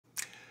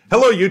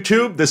Hello,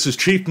 YouTube. This is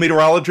Chief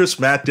Meteorologist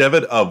Matt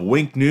Devitt of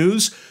Wink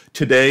News.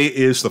 Today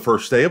is the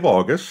first day of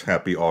August.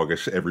 Happy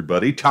August,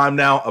 everybody. Time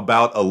now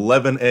about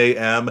 11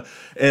 a.m.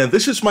 And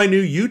this is my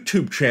new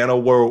YouTube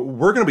channel where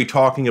we're going to be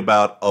talking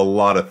about a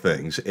lot of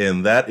things.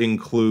 And that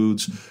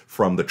includes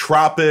from the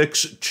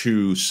tropics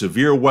to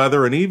severe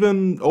weather and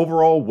even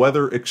overall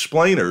weather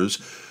explainers.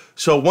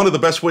 So one of the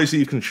best ways that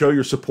you can show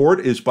your support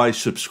is by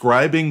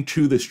subscribing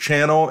to this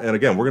channel. And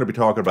again, we're going to be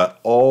talking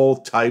about all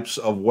types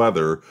of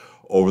weather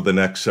over the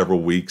next several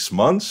weeks,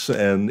 months,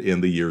 and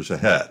in the years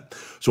ahead.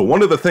 So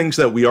one of the things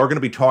that we are going to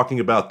be talking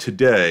about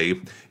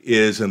today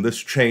is, and this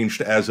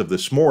changed as of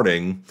this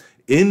morning,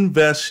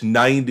 Invest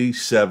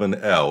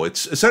 97L.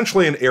 It's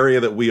essentially an area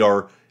that we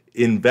are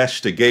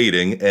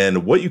investigating,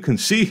 and what you can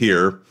see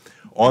here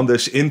on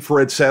this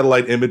infrared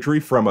satellite imagery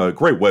from a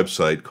great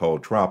website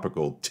called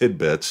Tropical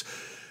Tidbits,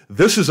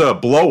 this is a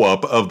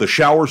blow-up of the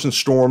showers and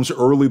storms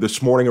early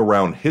this morning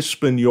around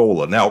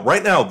Hispaniola. Now,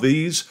 right now,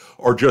 these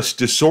are just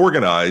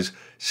disorganized,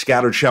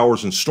 scattered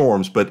showers and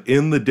storms, but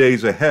in the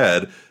days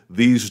ahead,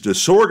 these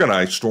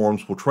disorganized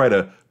storms will try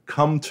to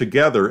come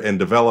together and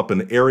develop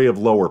an area of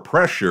lower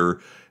pressure,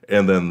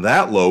 and then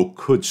that low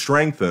could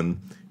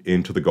strengthen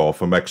into the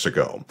Gulf of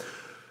Mexico.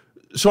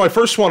 So I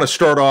first want to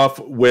start off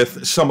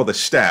with some of the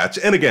stats.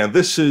 And again,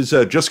 this is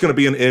just going to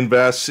be an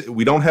invest.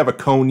 We don't have a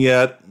cone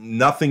yet,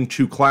 nothing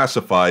too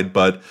classified,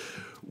 but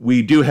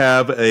we do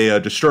have a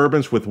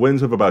disturbance with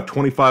winds of about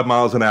 25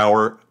 miles an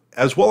hour,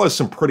 as well as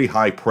some pretty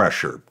high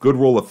pressure. Good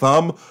rule of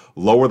thumb,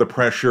 lower the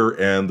pressure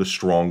and the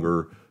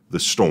stronger the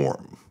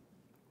storm.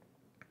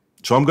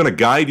 So I'm going to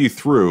guide you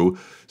through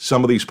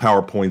some of these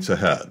PowerPoints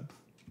ahead.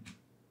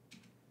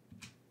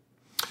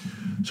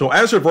 So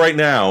as of right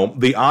now,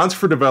 the odds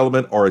for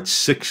development are at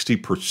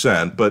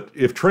 60%, but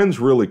if trends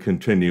really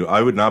continue,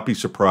 I would not be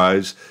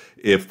surprised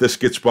if this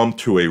gets bumped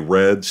to a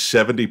red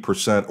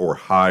 70% or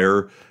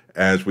higher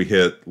as we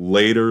hit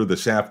later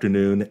this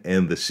afternoon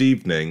and this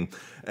evening.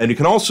 And you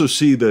can also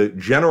see the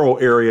general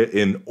area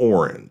in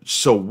orange.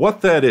 So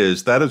what that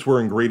is where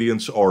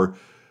ingredients are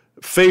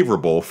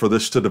favorable for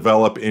this to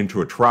develop into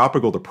a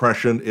tropical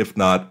depression, if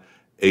not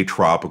a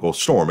tropical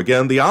storm.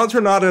 Again, the odds are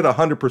not at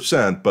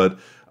 100%, but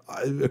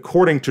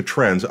according to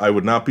trends, I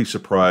would not be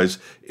surprised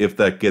if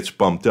that gets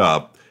bumped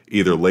up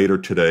either later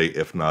today,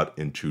 if not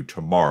into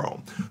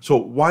tomorrow. So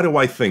why do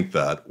I think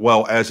that?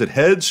 Well, as it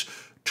heads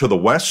to the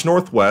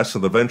west-northwest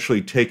and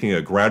eventually taking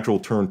a gradual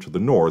turn to the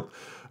north,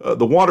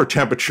 the water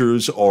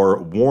temperatures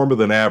are warmer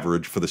than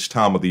average for this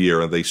time of the year,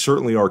 and they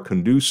certainly are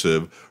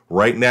conducive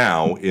right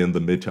now in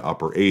the mid to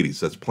upper 80s.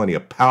 That's plenty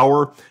of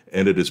power,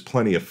 and it is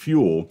plenty of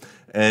fuel.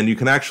 And you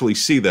can actually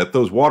see that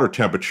those water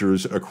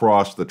temperatures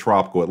across the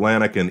tropical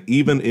Atlantic and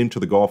even into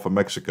the Gulf of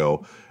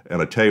Mexico.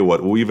 And I tell you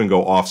what, we'll even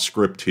go off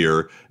script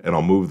here, and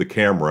I'll move the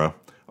camera.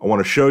 I want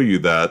to show you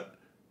that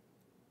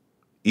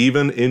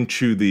even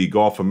into the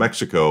Gulf of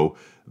Mexico,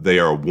 they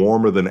are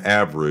warmer than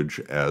average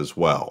as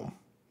well.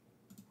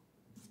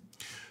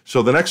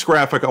 So the next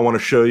graphic I want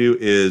to show you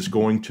is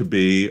going to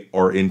be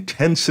our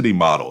intensity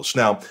models.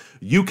 Now,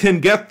 you can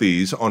get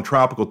these on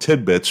Tropical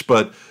Tidbits,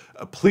 but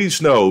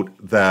please note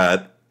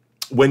that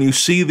when you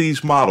see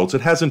these models,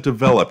 it hasn't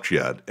developed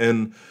yet,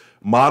 and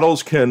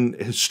models can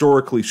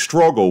historically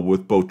struggle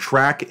with both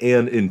track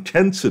and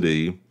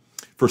intensity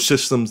for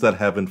systems that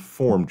haven't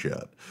formed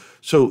yet.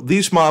 So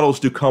these models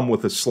do come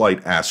with a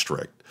slight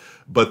asterisk,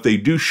 but they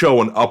do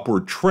show an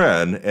upward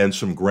trend and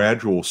some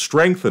gradual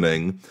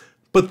strengthening,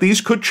 but these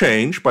could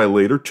change by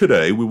later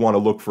today. We want to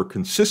look for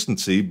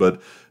consistency,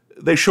 but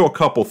they show a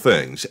couple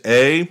things.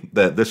 A,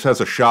 that this has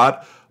a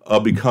shot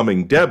of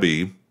becoming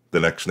Debbie,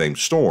 the next named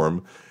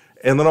storm,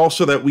 and then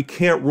also that we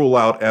can't rule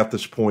out at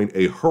this point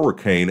a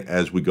hurricane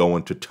as we go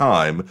into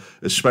time,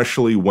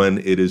 especially when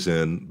it is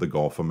in the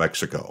Gulf of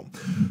Mexico.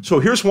 So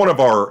here's one of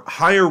our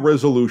higher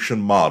resolution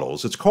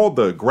models. It's called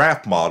the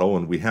graph model,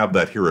 and we have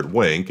that here at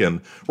Wink.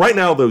 And right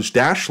now, those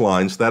dashed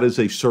lines, that is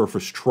a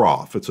surface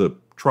trough. It's a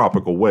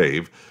tropical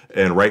wave,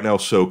 and right now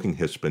soaking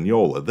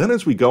Hispaniola. Then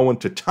as we go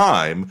into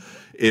time,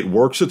 it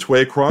works its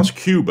way across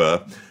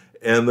Cuba,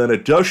 and then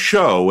it does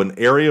show an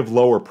area of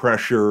lower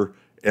pressure,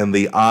 and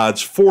the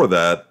odds for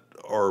that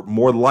are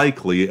more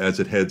likely as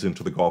it heads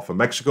into the Gulf of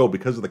Mexico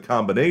because of the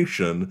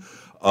combination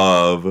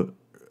of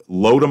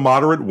low to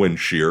moderate wind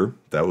shear,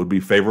 that would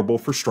be favorable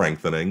for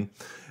strengthening,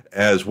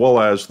 as well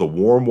as the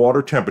warm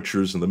water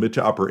temperatures in the mid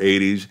to upper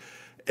 80s,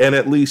 and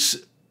at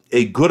least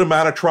a good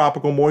amount of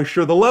tropical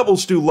moisture. The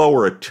levels do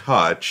lower a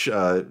touch,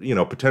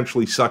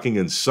 potentially sucking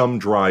in some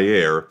dry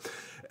air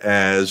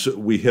as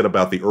we hit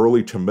about the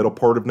early to middle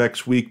part of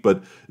next week,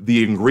 but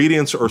the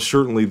ingredients are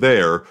certainly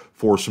there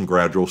for some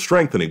gradual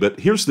strengthening. But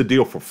here's the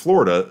deal for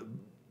Florida.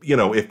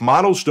 If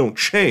models don't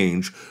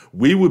change,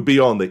 we would be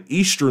on the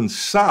eastern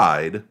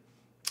side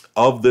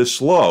of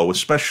this low,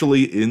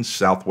 especially in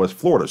southwest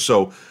Florida.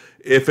 So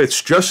if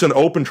it's just an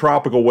open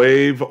tropical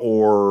wave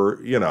or,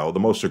 the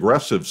most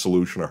aggressive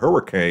solution, a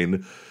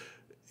hurricane,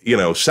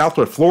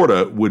 southwest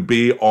Florida would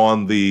be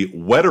on the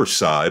wetter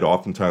side,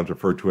 oftentimes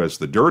referred to as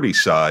the dirty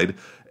side,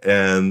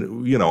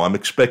 And, I'm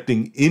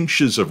expecting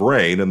inches of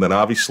rain, and then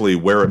obviously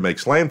where it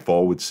makes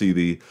landfall would see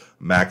the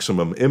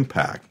maximum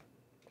impact.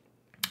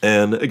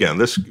 And again,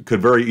 this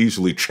could very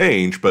easily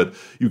change, but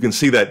you can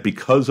see that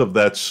because of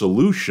that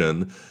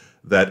solution,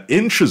 that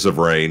inches of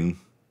rain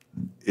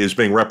is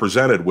being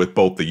represented with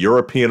both the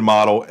European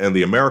model and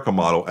the American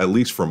model, at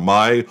least for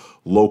my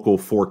local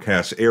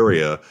forecast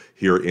area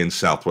here in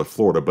Southwest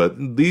Florida.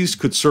 But these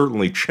could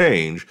certainly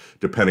change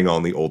depending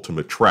on the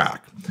ultimate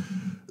track.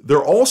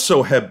 There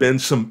also have been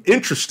some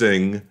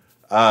interesting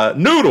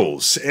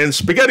noodles and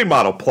spaghetti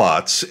model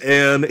plots,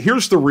 and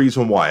here's the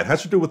reason why. It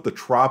has to do with the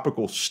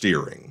tropical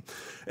steering.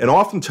 And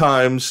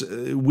oftentimes,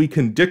 we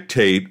can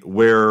dictate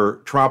where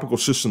tropical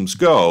systems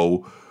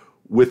go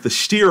with the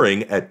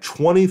steering at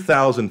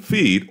 20,000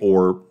 feet,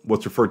 or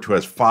what's referred to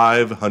as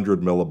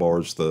 500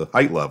 millibars, the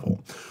height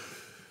level.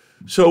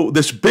 So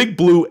this big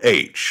blue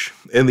H,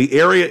 and the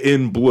area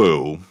in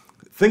blue,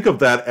 think of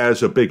that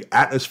as a big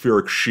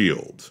atmospheric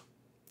shield.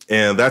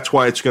 And that's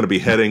why it's going to be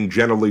heading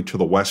generally to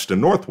the west and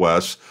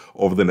northwest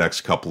over the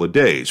next couple of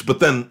days.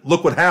 But then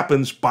look what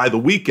happens by the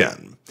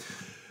weekend.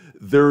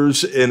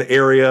 There's an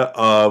area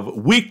of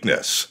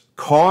weakness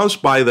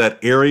caused by that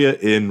area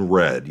in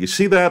red. You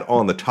see that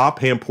on the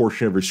top-hand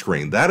portion of your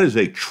screen. That is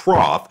a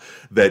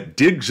trough that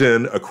digs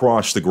in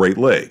across the Great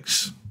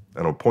Lakes.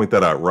 And I'll point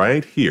that out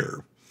right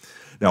here.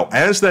 Now,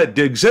 as that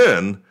digs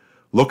in,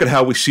 look at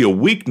how we see a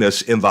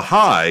weakness in the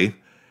high.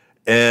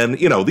 And,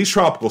 these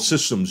tropical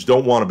systems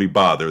don't want to be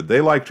bothered.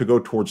 They like to go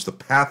towards the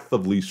path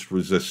of least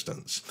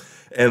resistance.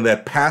 And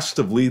that path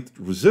of least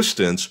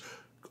resistance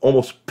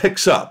almost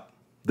picks up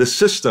the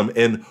system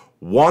and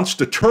wants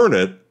to turn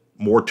it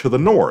more to the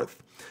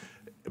north.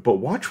 But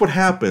watch what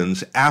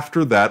happens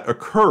after that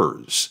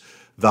occurs.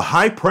 The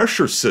high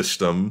pressure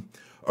system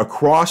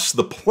across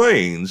the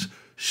plains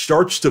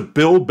starts to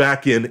build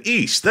back in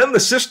east. Then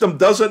the system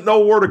doesn't know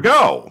where to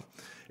go.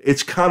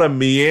 It's kind of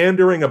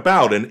meandering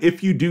about. And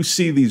if you do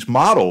see these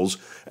models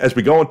as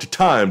we go into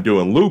time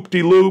doing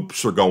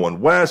loop-de-loops or going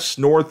west,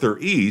 north, or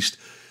east,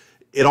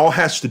 it all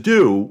has to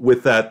do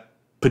with that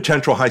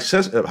potential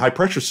high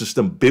pressure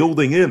system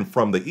building in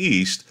from the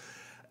east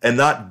and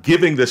not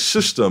giving the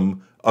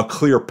system a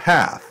clear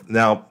path.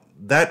 Now,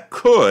 that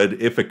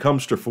could, if it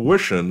comes to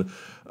fruition,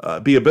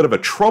 be a bit of a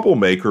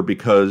troublemaker,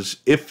 because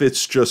if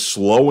it's just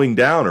slowing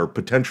down or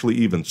potentially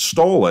even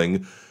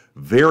stalling,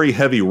 very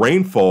heavy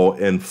rainfall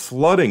and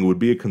flooding would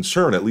be a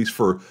concern, at least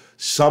for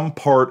some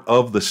part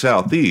of the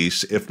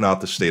southeast, if not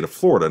the state of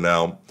Florida.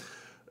 Now,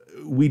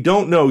 we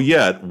don't know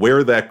yet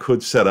where that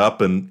could set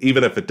up, and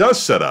even if it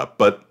does set up,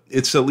 but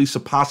it's at least a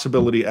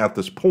possibility at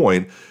this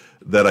point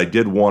that I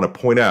did want to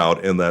point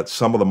out and that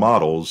some of the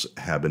models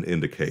have been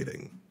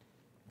indicating.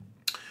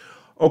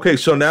 Okay,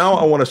 so now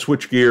I want to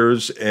switch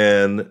gears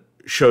and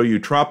show you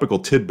tropical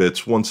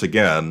tidbits once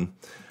again,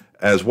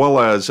 as well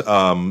as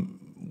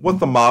what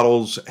the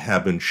models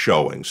have been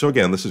showing. So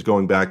again, this is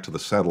going back to the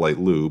satellite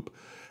loop.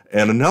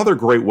 And another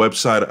great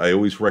website I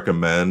always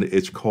recommend,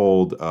 it's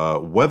called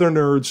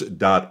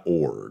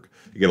weathernerds.org.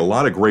 You get a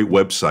lot of great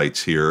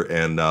websites here,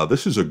 and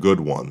this is a good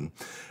one.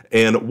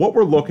 And what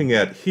we're looking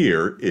at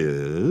here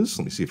is,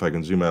 let me see if I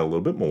can zoom out a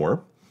little bit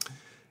more,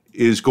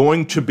 is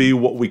going to be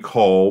what we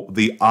call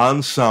the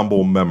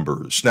ensemble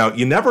members. Now,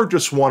 you never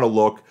just want to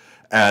look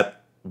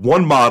at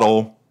one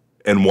model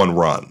and one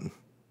run,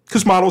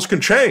 because models can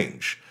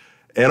change.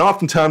 And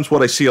oftentimes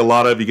what I see a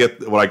lot of, you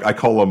get what I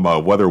call them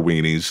weather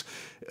weenies.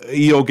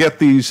 You'll get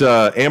these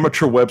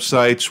amateur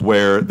websites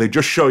where they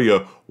just show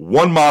you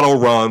one model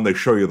run, they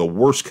show you the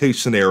worst case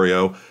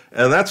scenario,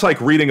 and that's like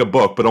reading a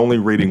book, but only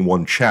reading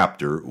one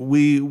chapter.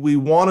 We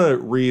want to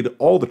read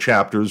all the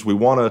chapters, we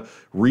want to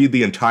read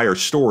the entire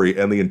story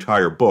and the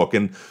entire book,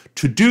 and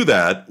to do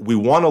that, we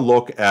want to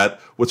look at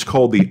what's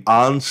called the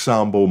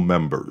ensemble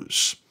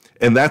members.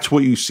 And that's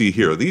what you see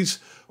here. These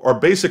are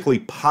basically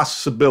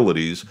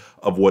possibilities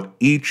of what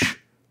each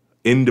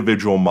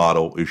individual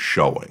model is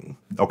showing.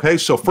 Okay,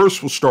 so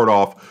first we'll start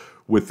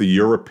off with the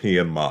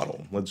European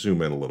model. Let's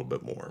zoom in a little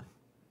bit more.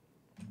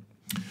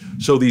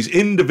 So these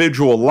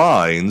individual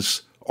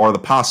lines are the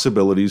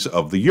possibilities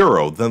of the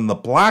Euro. Then the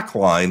black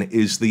line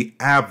is the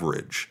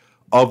average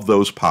of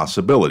those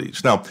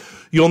possibilities. Now,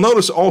 you'll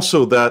notice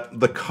also that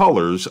the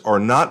colors are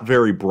not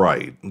very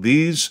bright.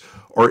 These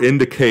are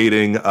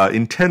indicating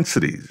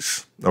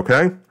intensities,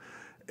 okay?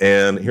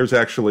 And here's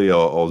actually,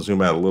 I'll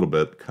zoom out a little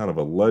bit, kind of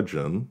a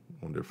legend.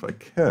 Wonder if I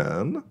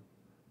can.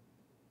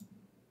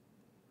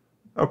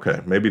 Okay,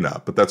 maybe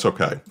not, but that's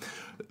okay.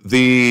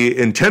 The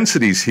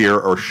intensities here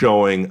are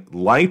showing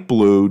light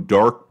blue,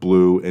 dark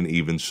blue, and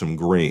even some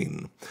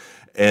green.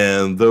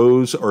 And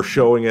those are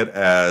showing it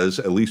as,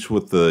 at least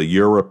with the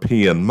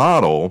European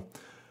model,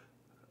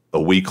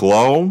 a weak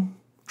low,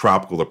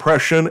 tropical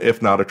depression,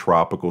 if not a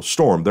tropical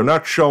storm. They're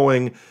not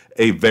showing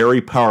a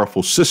very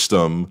powerful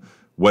system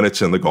when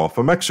it's in the Gulf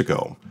of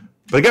Mexico.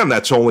 But again,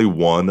 that's only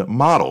one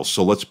model.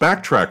 So let's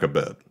backtrack a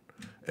bit.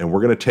 And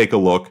we're going to take a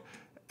look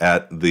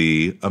at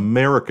the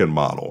American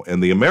model.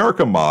 And the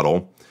American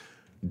model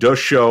does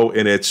show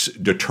in its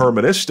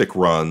deterministic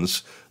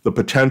runs the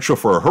potential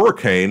for a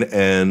hurricane,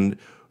 and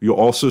you'll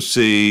also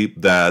see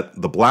that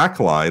the black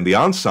line, the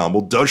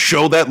ensemble, does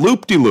show that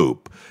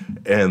loop-de-loop.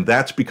 And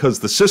that's because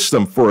the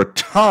system, for a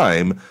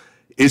time,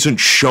 isn't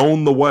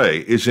shown the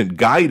way, isn't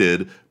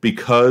guided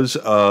because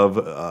of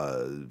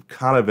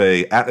kind of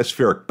a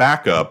atmospheric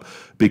backup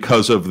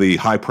because of the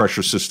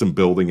high-pressure system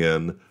building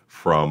in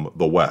from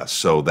the west.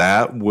 So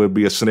that would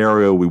be a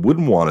scenario we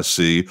wouldn't want to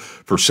see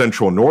for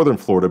central and northern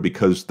Florida,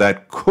 because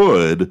that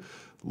could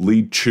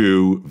lead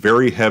to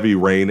very heavy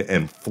rain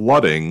and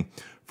flooding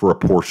for a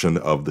portion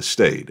of the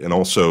state. And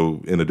also,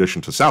 in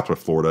addition to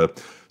southwest Florida,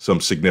 some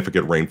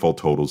significant rainfall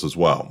totals as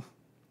well.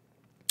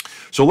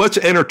 So let's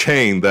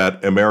entertain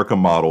that America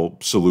model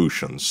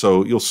solution.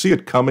 So you'll see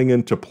it coming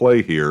into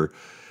play here.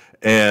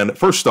 And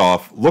first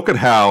off, look at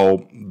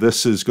how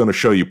this is going to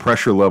show you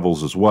pressure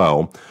levels as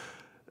well.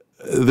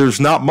 There's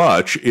not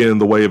much in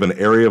the way of an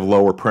area of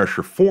lower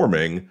pressure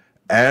forming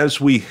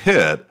as we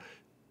hit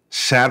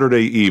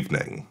Saturday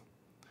evening.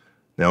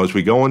 Now, as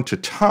we go into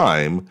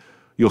time,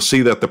 you'll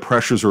see that the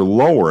pressures are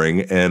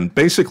lowering, and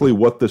basically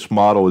what this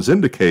model is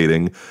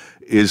indicating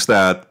is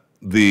that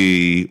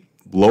the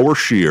lower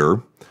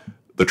shear,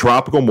 the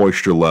tropical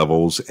moisture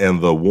levels,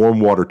 and the warm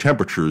water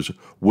temperatures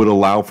would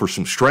allow for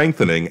some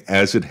strengthening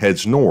as it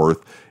heads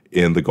north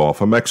in the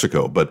Gulf of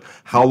Mexico. But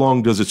how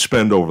long does it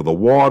spend over the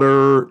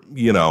water?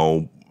 You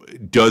know,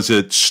 does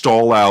it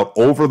stall out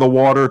over the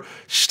water?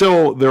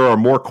 Still, there are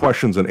more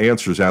questions than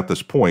answers at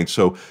this point.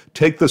 So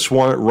take this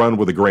one run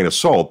with a grain of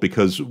salt,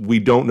 because we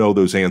don't know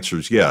those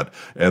answers yet.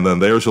 And then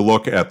there's a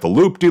look at the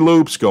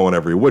loop-de-loops going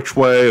every which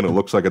way, and it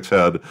looks like it's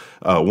had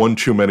one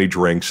too many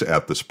drinks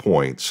at this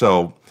point.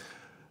 So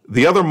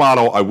the other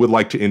model I would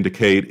like to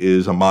indicate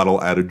is a model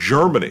out of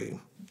Germany.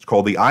 It's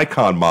called the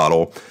ICON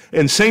model.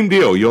 And same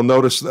deal. You'll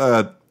notice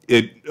that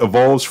it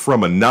evolves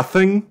from a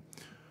nothing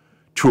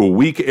to a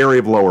weak area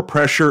of lower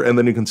pressure, and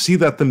then you can see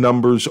that the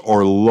numbers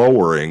are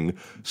lowering,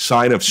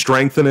 sign of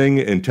strengthening,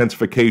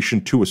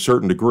 intensification to a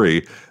certain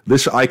degree.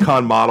 This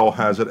ICON model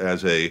has it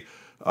as a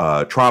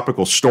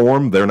tropical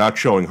storm. They're not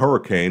showing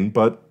hurricane,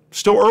 but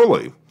still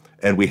early,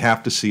 and we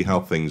have to see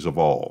how things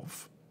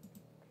evolve.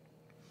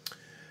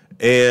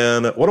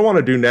 And what I want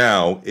to do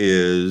now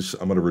is,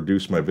 I'm going to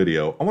reduce my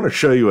video. I want to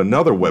show you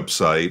another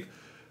website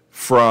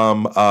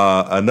from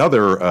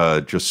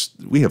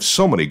we have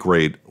so many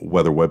great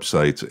weather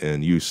websites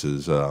and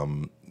uses,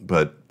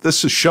 but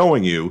this is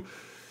showing you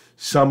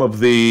some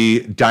of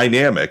the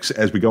dynamics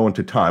as we go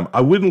into time.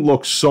 I wouldn't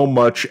look so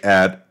much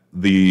at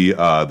the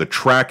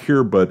track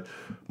here, but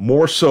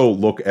more so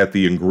look at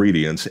the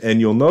ingredients. And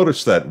you'll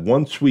notice that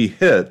once we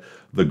hit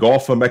the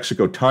Gulf of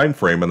Mexico time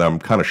frame, and I'm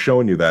kind of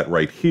showing you that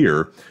right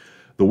here,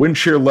 the wind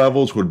shear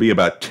levels would be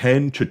about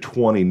 10 to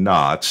 20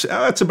 knots.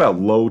 That's about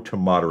low to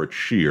moderate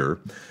shear.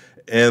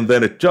 And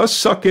then it does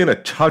suck in a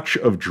touch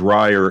of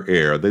drier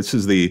air. This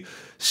is the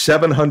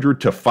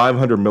 700 to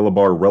 500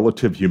 millibar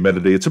relative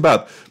humidity. It's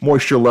about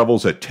moisture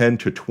levels at 10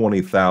 to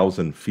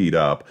 20,000 feet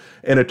up.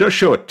 And it does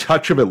show a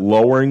touch of it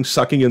lowering,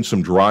 sucking in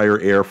some drier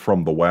air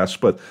from the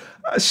west, but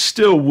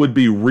still would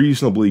be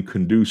reasonably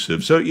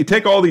conducive. So you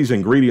take all these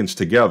ingredients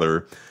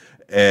together,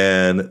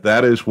 and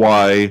that is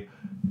why,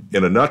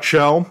 in a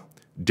nutshell,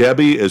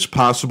 Debbie is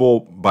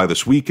possible by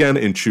this weekend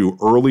into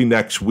early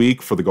next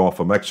week for the Gulf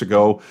of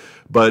Mexico,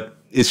 but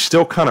it's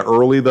still kind of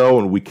early, though,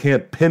 and we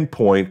can't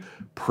pinpoint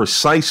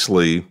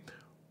precisely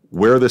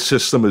where the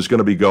system is going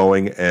to be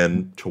going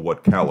and to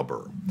what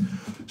caliber.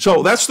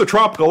 So that's the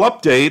tropical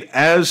update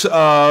as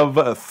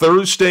of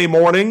Thursday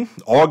morning,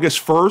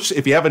 August 1st.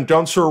 If you haven't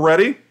done so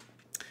already,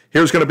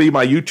 here's going to be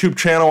my YouTube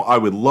channel. I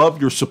would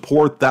love your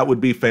support. That would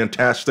be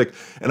fantastic.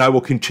 And I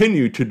will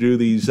continue to do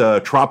these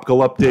tropical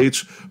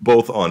updates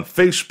both on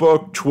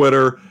Facebook,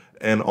 Twitter,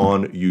 and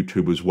on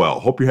YouTube as well.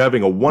 Hope you're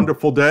having a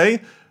wonderful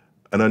day.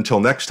 And until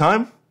next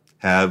time,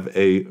 have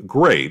a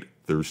great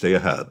Thursday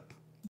ahead.